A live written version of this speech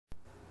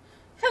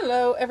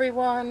Hello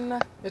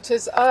everyone, it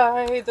is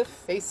I, the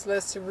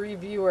Faceless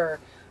Reviewer.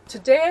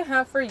 Today I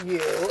have for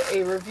you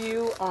a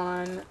review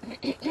on,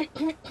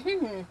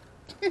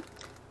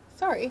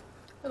 sorry,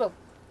 little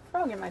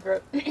frog in my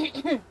throat.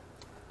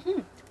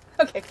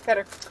 Okay,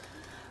 better.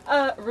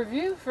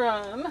 Review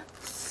from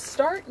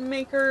Start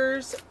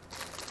Maker's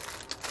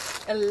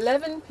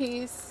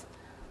 11-piece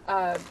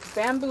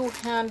bamboo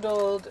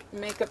handled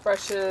makeup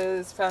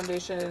brushes,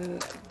 foundation,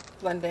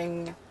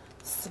 blending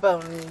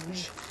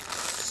sponge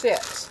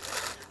set.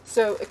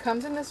 So it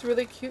comes in this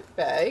really cute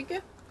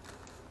bag,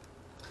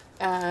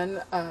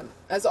 and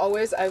as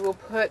always I will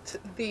put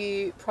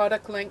the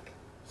product link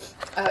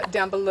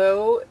down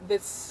below.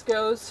 This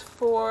goes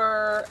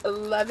for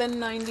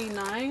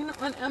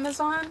 $11.99 on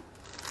Amazon.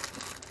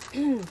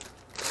 Let's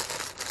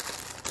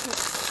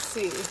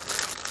see.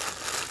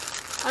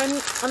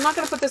 I'm not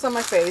going to put this on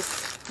my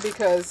face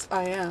because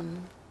I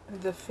am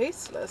the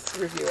Faceless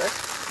Reviewer,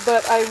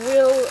 but I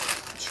will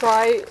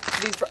try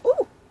these.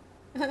 Ooh,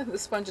 the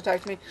sponge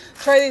attacked me.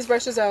 Try these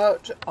brushes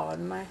out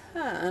on my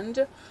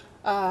hand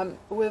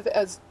with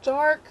as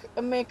dark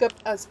a makeup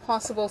as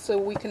possible so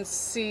we can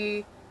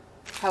see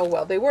how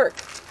well they work.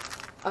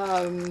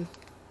 I'm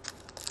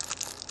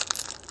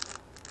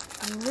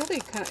really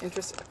kind of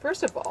interested.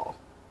 First of all,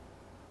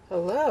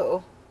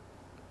 hello.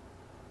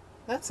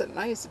 That's a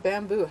nice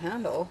bamboo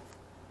handle.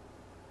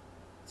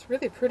 It's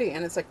really pretty,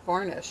 and it's like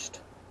varnished.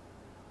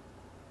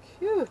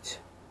 Cute.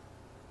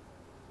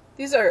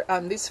 These are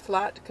these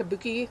flat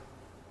kabuki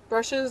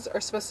brushes are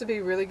supposed to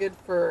be really good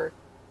for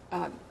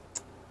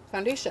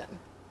foundation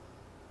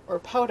or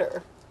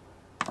powder.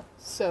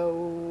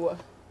 So,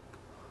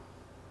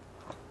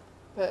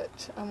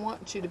 but I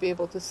want you to be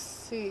able to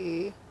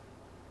see.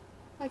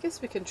 I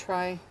guess we can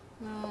try.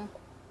 No.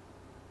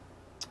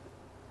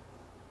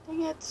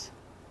 Dang it.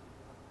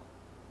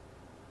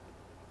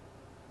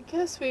 I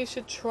guess we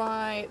should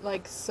try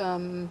like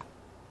some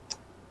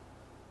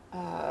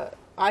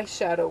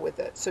eyeshadow with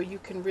it so you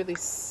can really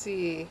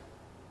see.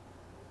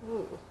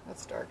 Ooh,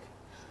 that's dark.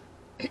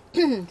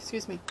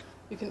 Excuse me.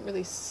 You can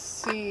really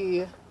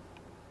see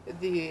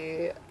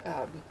the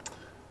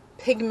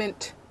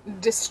pigment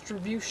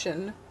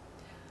distribution.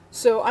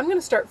 So I'm going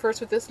to start first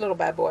with this little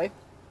bad boy,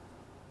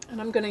 and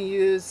I'm going to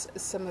use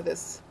some of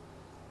this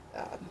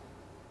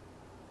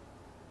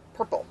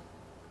purple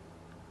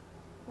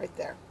right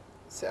there.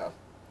 So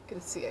you can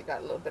see I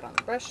got a little bit on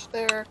the brush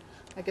there.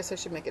 I guess I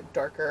should make it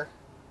darker.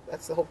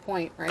 That's the whole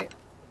point, right?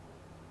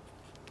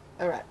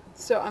 Alright,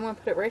 so I'm going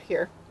to put it right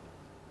here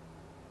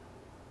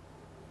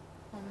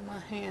on my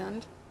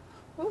hand.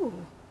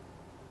 Ooh.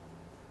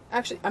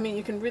 Actually, I mean,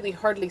 you can really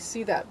hardly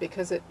see that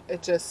because it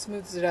just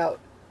smooths it out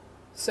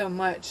so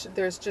much.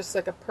 There's just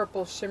like a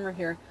purple shimmer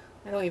here.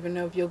 I don't even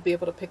know if you'll be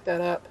able to pick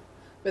that up,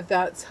 but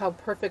that's how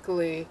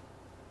perfectly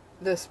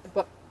this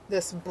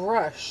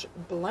brush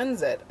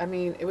blends it. I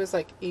mean, it was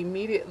like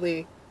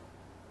immediately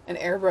an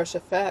airbrush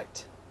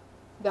effect.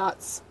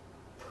 That's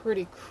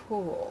pretty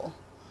cool.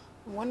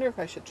 I wonder if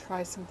I should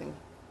try something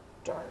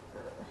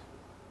darker.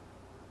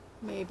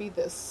 Maybe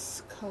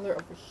this color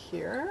over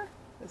here,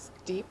 this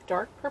deep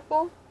dark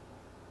purple,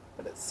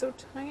 but it's so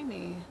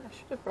tiny. I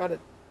should have brought it.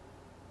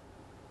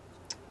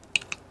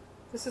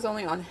 This is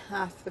only on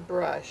half the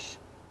brush.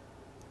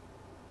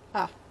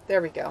 Ah,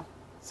 there we go.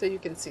 So you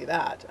can see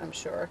that, I'm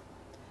sure.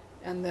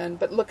 And then,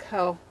 but look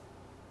how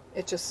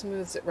it just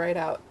smooths it right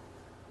out.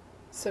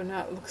 So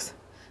now it looks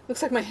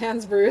like my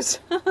hand's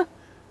bruised.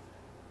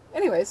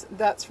 Anyways,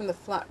 that's from the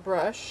flat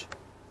brush.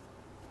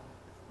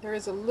 There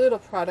is a little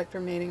product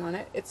remaining on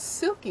it. It's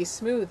silky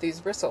smooth, these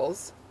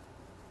bristles.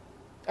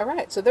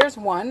 Alright, so there's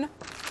one.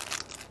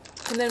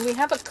 And then we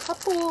have a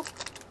couple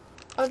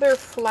other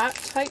flat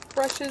type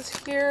brushes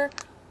here.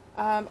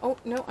 Oh,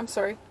 no, I'm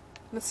sorry.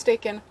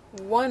 Mistaken.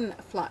 One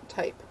flat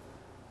type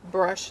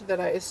brush that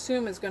I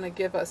assume is going to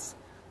give us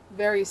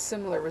very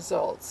similar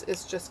results.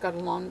 It's just got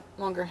a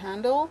longer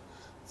handle.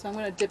 So I'm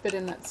going to dip it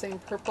in that same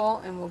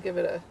purple and we'll give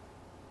it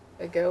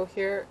a go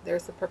here.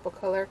 There's the purple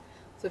color.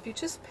 So if you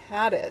just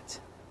pat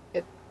it,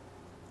 it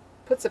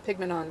puts the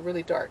pigment on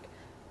really dark.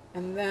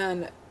 And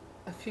then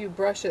a few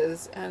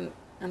brushes and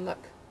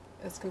look,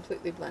 it's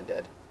completely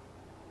blended.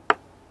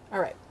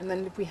 Alright, and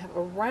then if we have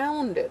a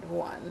rounded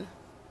one,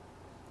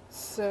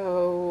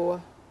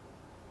 so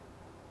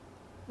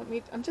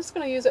I'm just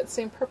going to use that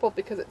same purple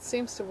because it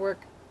seems to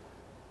work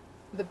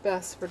the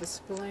best for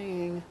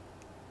displaying.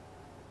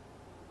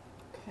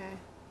 Okay,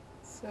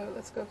 so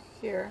let's go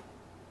here.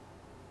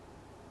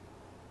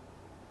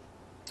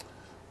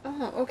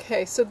 Oh,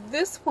 okay, so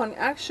this one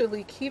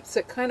actually keeps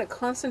it kind of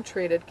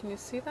concentrated. Can you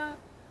see that?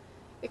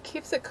 It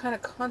keeps it kind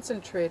of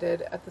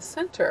concentrated at the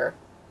center,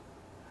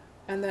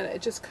 and then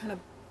it just kind of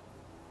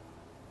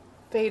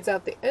fades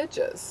out the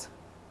edges.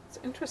 It's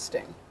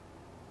interesting.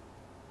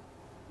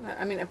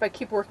 I mean, if I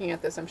keep working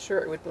at this, I'm sure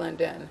it would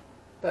blend in,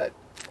 but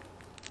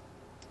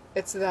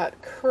it's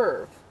that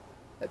curve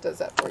that does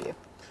that for you.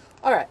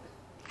 All right,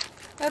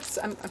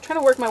 I'm trying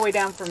to work my way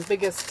down from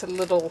biggest to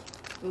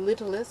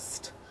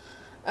littlest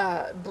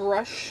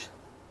brush.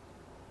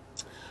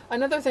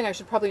 Another thing I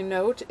should probably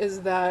note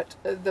is that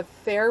the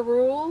fair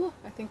rule,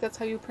 I think that's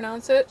how you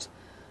pronounce it,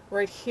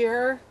 right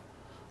here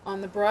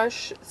on the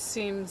brush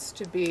seems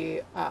to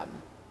be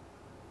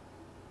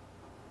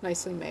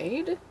nicely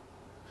made.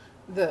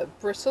 The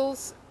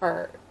bristles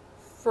are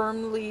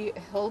firmly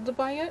held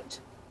by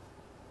it.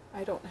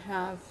 I don't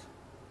have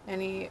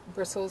any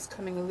bristles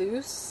coming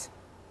loose.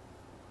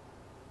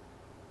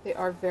 They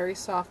are very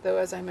soft though,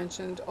 as I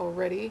mentioned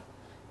already.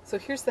 So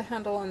here's the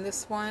handle on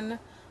this one.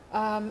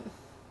 I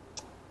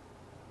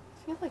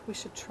feel like we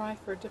should try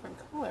for a different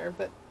color,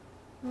 but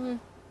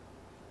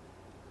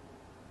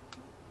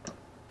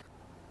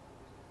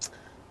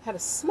had a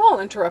small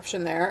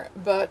interruption there,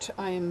 but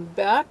I am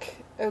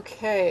back.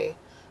 Okay,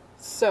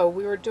 so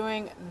we were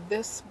doing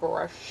this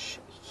brush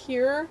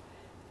here,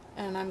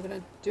 and I'm going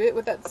to do it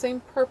with that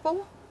same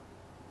purple.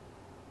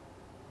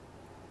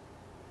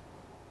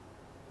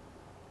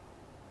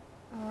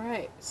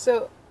 Alright,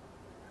 so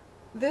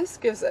this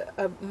gives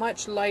a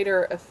much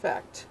lighter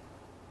effect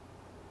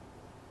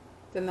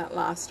than that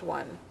last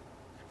one.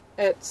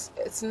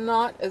 It's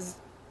not as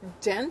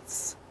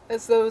dense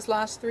as those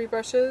last three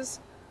brushes,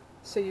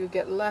 so you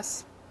get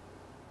less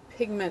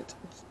pigment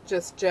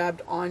just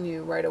jabbed on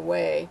you right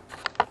away.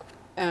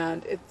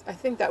 And I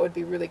think that would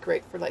be really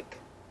great for like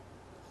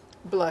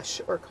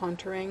blush or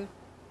contouring.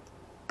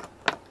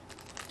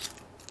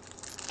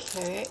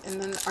 Okay,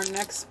 and then our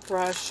next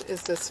brush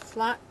is this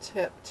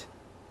flat-tipped,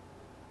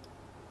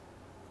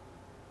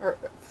 or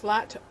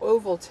flat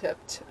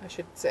oval-tipped, I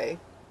should say,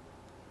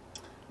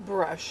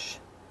 brush.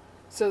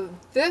 So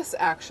this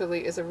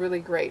actually is a really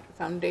great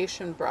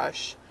foundation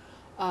brush.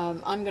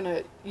 I'm going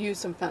to use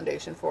some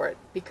foundation for it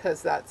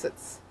because that's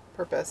its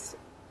purpose.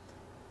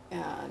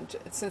 And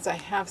since I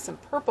have some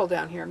purple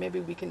down here,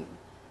 maybe we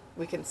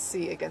can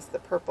see against the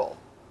purple.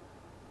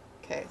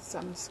 Okay, so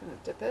I'm just going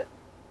to dip it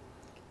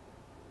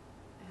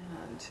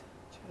and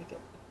try to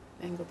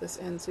angle this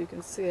in so you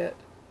can see it.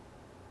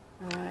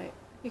 Alright,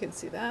 you can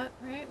see that,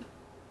 right?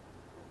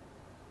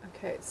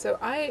 Okay, so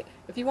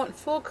if you want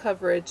full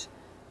coverage,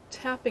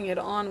 tapping it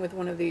on with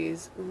one of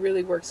these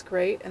really works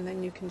great, and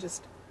then you can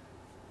just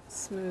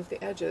smooth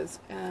the edges,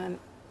 and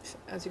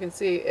as you can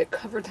see, it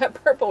covered that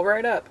purple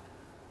right up.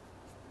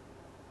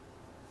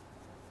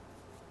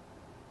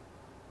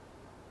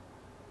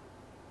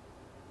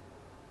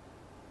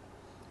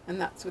 And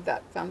that's with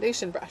that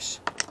foundation brush.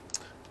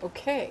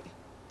 Okay,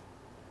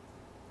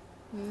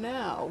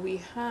 now we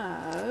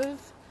have,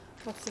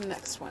 what's the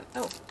next one?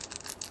 Oh,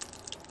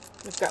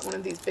 we've got one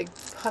of these big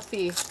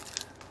puffy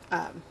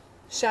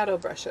shadow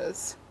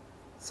brushes.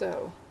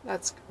 So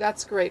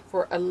that's great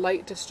for a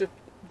light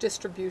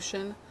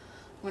distribution.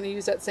 I'm going to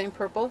use that same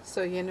purple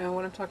so you know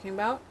what I'm talking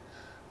about.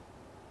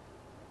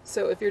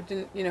 So if you're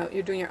doing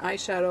your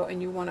eyeshadow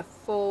and you want a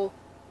full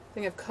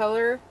thing of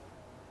color,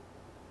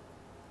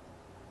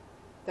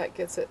 that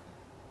gets a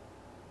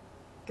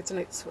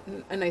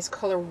nice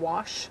color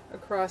wash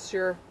across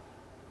your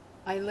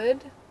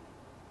eyelid.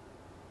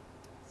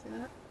 See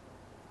that?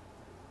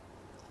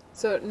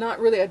 So not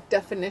really a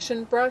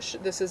definition brush.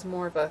 This is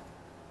more of a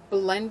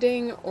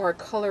blending or a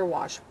color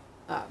wash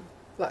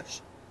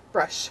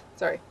brush.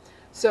 Sorry.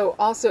 So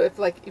also if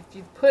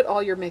you've put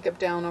all your makeup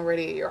down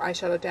already, your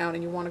eyeshadow down,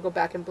 and you want to go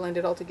back and blend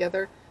it all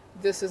together,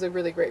 this is a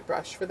really great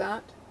brush for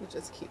that. You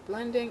just keep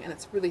blending, and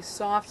it's really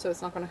soft, so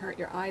it's not going to hurt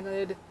your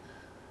eyelid.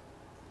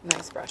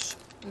 Nice brush.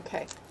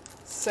 Okay,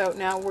 so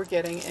now we're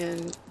getting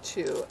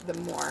into the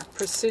more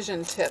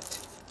precision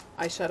tipped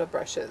eyeshadow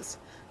brushes.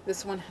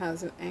 This one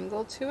has an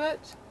angle to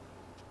it,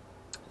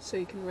 so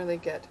you can really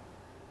get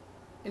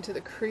into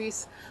the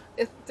crease.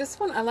 This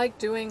one I like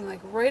doing like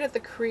right at the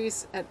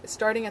crease,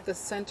 starting at the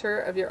center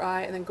of your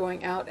eye and then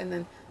going out, and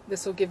then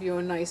this will give you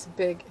a nice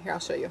big, here I'll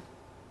show you.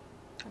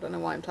 I don't know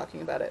why I'm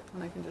talking about it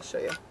when I can just show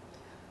you.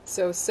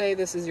 So say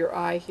this is your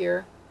eye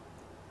here.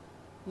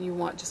 You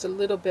want just a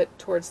little bit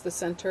towards the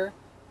center,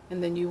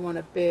 and then you want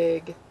a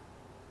big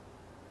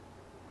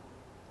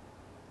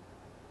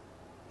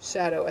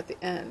shadow at the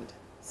end.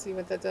 See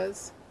what that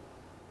does?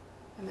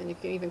 And then you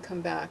can even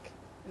come back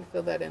and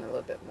fill that in a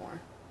little bit more.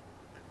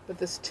 But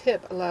this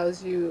tip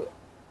allows you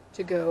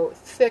to go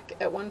thick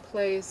at one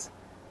place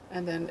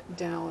and then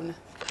down.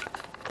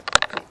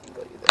 Let me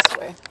angle you this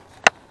way.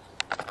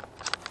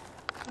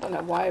 I don't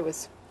know why I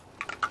was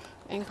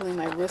angling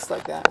my wrist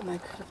like that, and I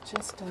could have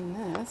just done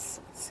this.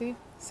 See?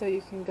 So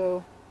you can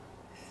go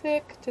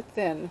thick to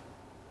thin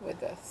with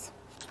this.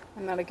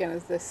 And that again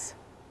is this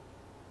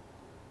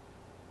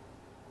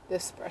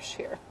brush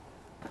here.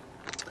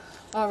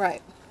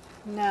 Alright,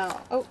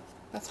 now,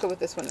 let's go with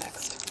this one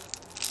next.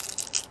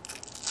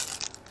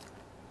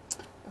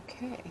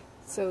 Okay,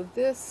 so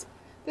this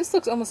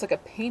looks almost like a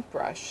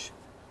paintbrush.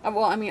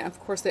 Well, I mean, of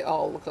course they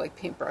all look like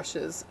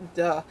paintbrushes,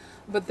 duh.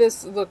 But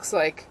this looks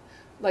like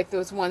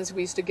those ones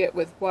we used to get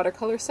with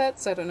watercolor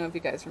sets. I don't know if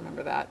you guys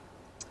remember that.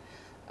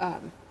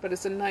 But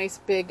it's a nice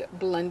big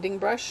blending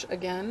brush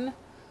again.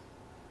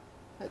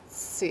 Let's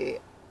see.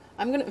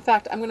 In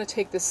fact, I'm going to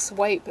take this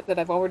swipe that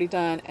I've already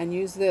done and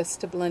use this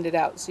to blend it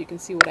out so you can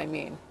see what I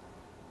mean.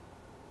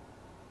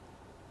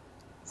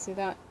 See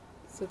that?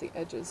 so the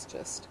edges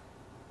just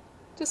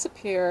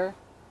disappear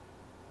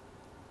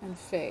and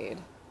fade.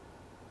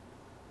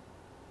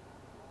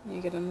 You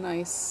get a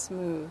nice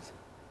smooth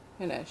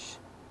finish.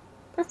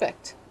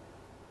 Perfect.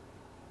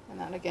 And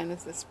that again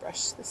is this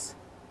brush, this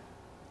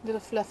little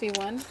fluffy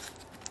one.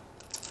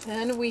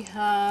 Then we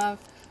have,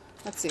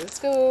 let's see, let's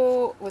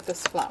go with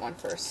this flat one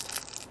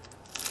first.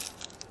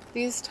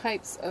 These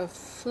types of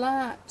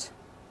flat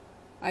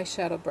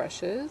eyeshadow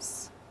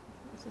brushes,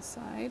 here's the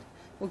side,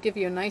 will give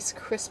you a nice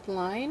crisp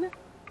line.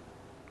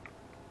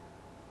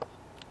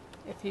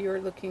 If you're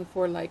looking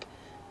for, like,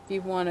 if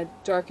you want to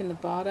darken the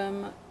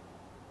bottom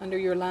under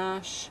your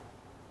lash,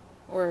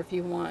 or if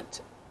you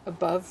want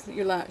above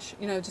your lash,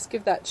 you know, just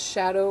give that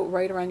shadow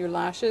right around your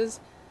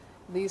lashes.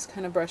 These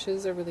kind of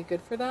brushes are really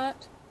good for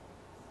that.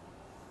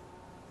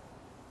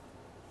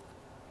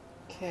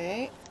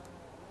 Okay.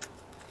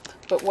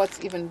 But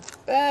what's even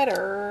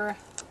better,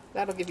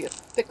 that'll give you a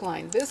thick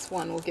line. This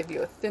one will give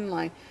you a thin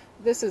line.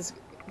 This is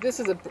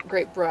a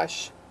great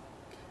brush.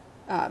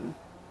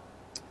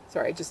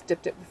 Sorry, I just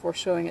dipped it before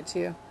showing it to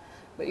you.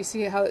 But you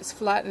see how it's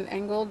flat and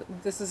angled?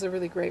 This is a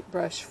really great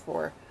brush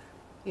for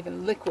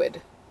even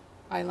liquid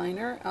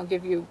eyeliner. I'll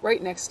give you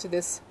right next to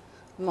this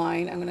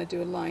line. I'm going to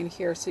do a line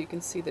here so you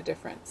can see the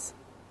difference.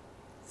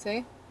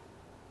 See?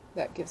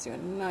 That gives you a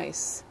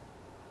nice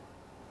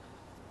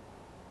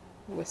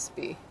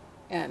wispy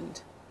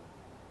end.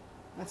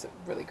 That's a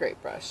really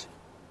great brush.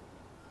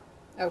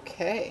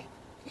 Okay.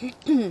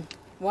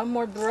 One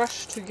more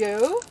brush to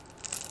go.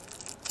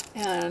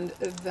 And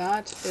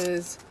that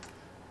is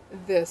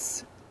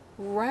this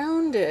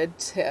rounded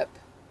tip.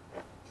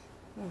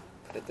 I'll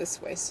put it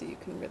this way so you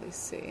can really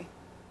see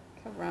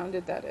how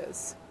rounded that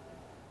is.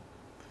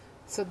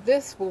 So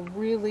this will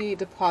really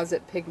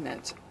deposit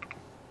pigment.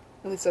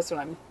 At least that's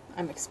what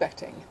I'm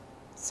expecting.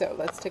 So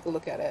let's take a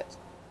look at it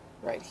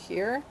right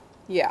here.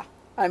 Yeah,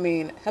 I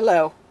mean,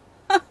 hello.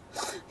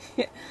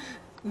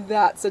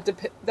 That's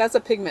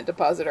a pigment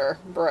depositor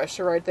brush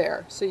right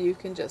there. So you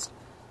can just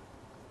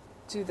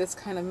do this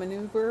kind of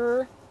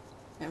maneuver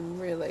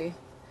and really,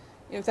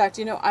 in fact,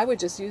 you know, I would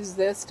just use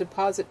this to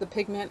deposit the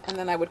pigment, and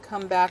then I would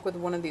come back with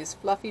one of these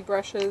fluffy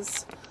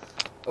brushes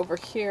over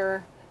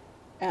here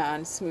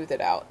and smooth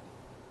it out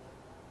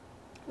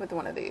with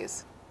one of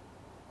these.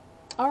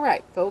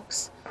 Alright,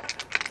 folks,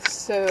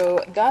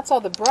 so that's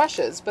all the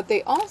brushes, but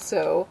they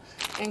also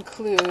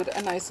include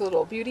a nice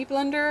little beauty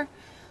blender.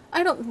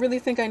 I don't really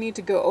think I need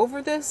to go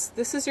over this.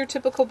 This is your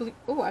typical,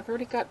 oh, I've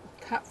already got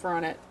cat fur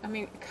on it. I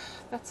mean,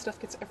 that stuff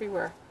gets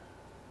everywhere.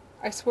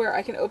 I swear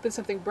I can open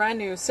something brand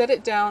new, set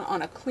it down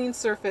on a clean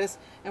surface,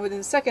 and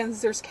within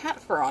seconds there's cat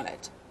fur on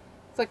it.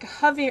 It's like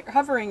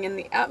hovering in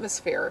the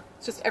atmosphere.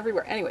 It's just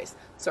everywhere. Anyways,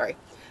 sorry.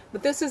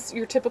 But this is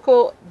your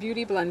typical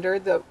beauty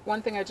blender. The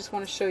one thing I just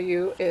want to show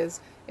you is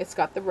it's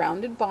got the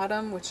rounded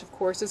bottom, which of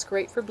course is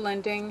great for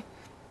blending.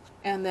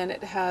 And then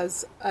it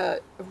has a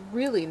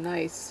really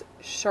nice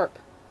sharp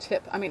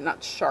tip. I mean,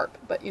 not sharp,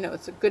 but you know,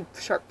 it's a good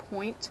sharp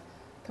point.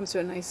 Comes to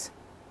a nice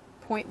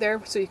point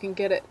there, so you can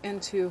get it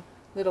into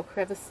little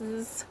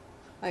crevices,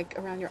 like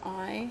around your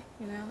eye,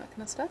 you know, that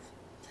kind of stuff.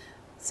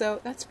 So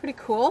that's pretty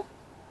cool.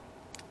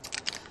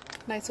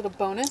 Nice little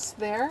bonus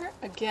there.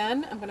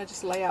 Again, I'm going to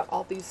just lay out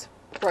all these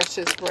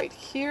brushes right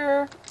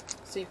here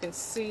so you can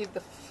see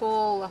the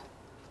full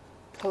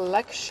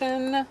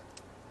collection.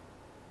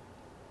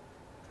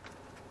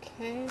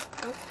 Okay,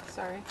 oh,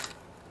 sorry.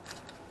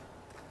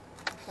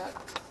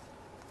 Got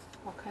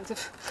all kinds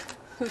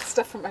of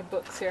stuff from my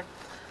books here.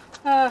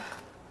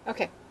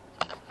 Okay,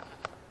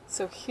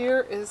 so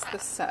here is the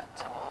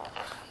set.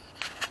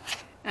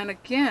 And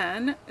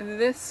again,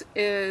 this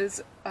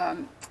is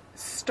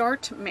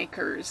Start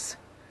Makers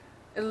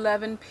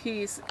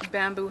 11-piece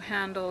bamboo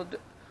handled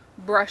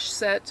brush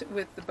set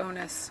with the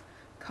bonus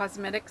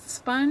cosmetic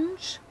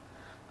sponge.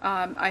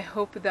 I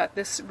hope that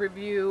this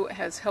review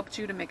has helped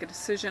you to make a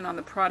decision on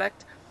the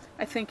product.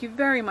 I thank you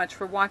very much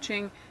for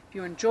watching. If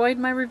you enjoyed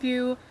my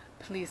review,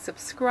 please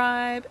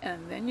subscribe,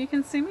 and then you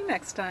can see me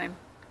next time.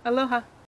 Aloha!